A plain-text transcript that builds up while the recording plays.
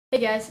Hey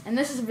guys, and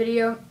this is a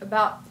video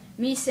about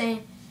me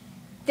saying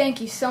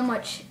thank you so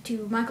much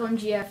to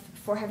Michaelmgf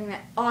for having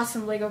that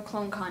awesome Lego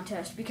clone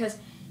contest, because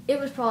it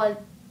was probably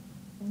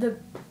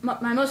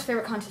my most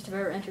favorite contest I've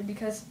ever entered,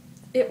 because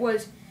it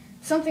was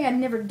something I'd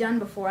never done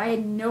before. I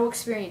had no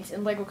experience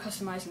in Lego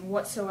customizing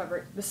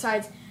whatsoever,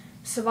 besides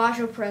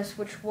Savaggio Press,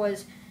 which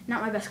was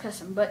not my best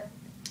custom, but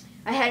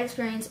I had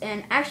experience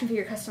in action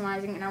figure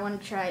customizing, and I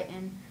wanted to try it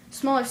in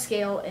smaller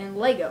scale in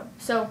Lego.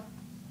 So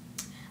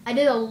I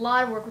did a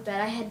lot of work with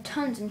that. I had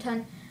tons and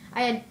tons.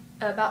 I had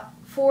about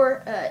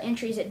 4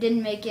 entries that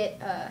didn't make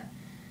it.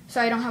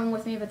 So I don't have them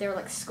with me, but they were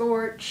like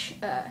Scorch.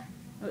 It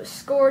was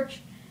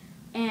Scorch,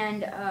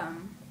 and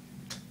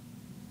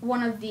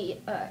one of the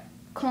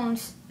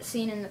clones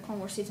seen in the Clone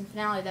Wars season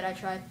finale that I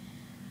tried.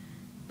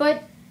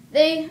 But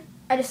I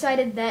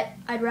decided that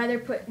I'd rather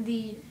put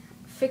the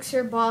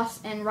Fixer,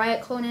 Boss, and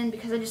Riot clone in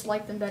because I just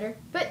like them better.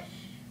 But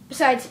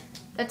that's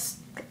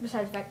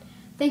besides the fact.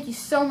 Thank you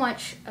so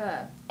much,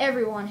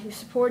 everyone who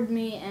supported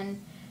me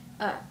and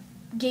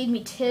gave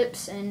me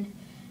tips and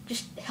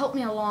just helped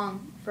me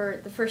along for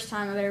the first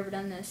time I've ever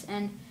done this.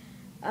 And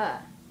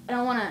I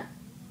want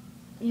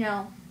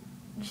to,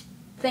 just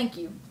thank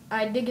you.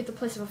 I did get the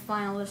place of a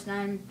finalist, and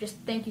I'm just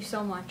thank you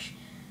so much,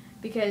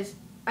 because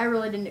I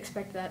really didn't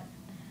expect that.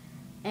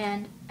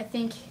 And I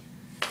think,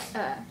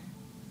 I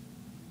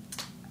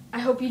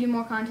hope you do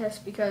more contests,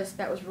 because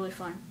that was really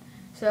fun.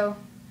 So,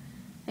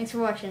 thanks for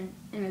watching,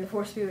 and may the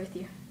Force be with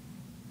you.